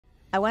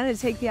I wanted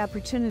to take the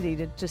opportunity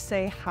to just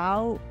say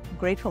how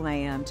grateful I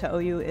am to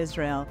OU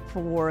Israel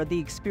for the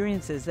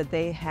experiences that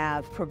they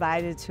have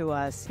provided to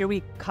us. Here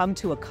we come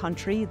to a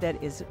country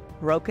that is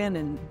broken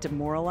and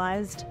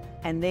demoralized,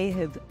 and they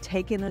have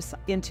taken us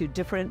into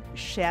different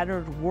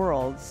shattered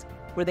worlds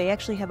where they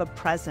actually have a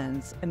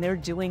presence and they're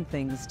doing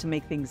things to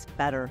make things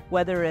better.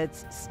 Whether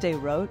it's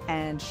Sderot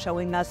and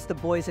showing us the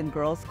Boys and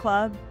Girls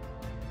Club,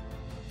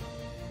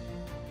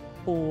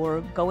 or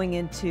going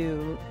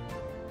into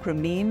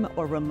Kramim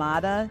or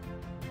Ramada,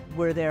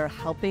 where they're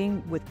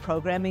helping with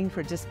programming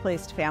for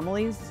displaced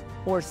families,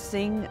 or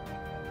sing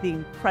the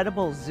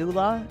incredible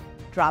Zula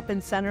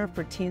drop-in center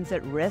for teens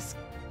at risk.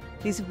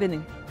 These have been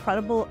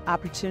incredible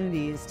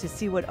opportunities to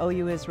see what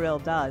OU Israel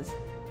does.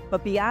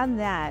 But beyond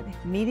that,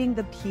 meeting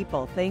the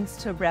people, thanks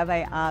to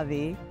Rabbi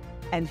Avi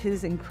and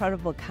his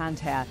incredible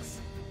contacts,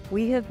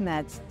 we have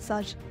met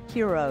such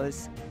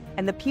heroes.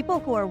 And the people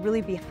who are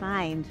really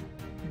behind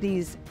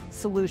these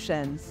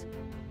solutions,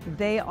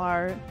 they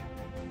are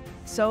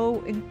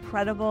so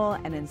incredible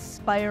and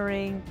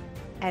inspiring.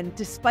 And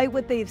despite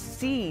what they've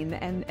seen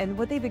and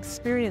what they've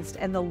experienced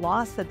and the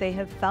loss that they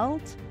have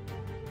felt,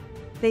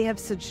 they have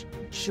such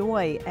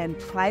joy and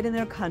pride in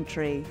their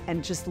country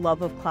and just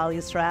love of Klal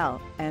Yisrael.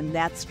 And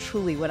that's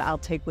truly what I'll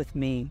take with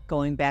me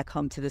going back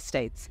home to the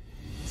States.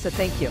 So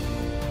thank you.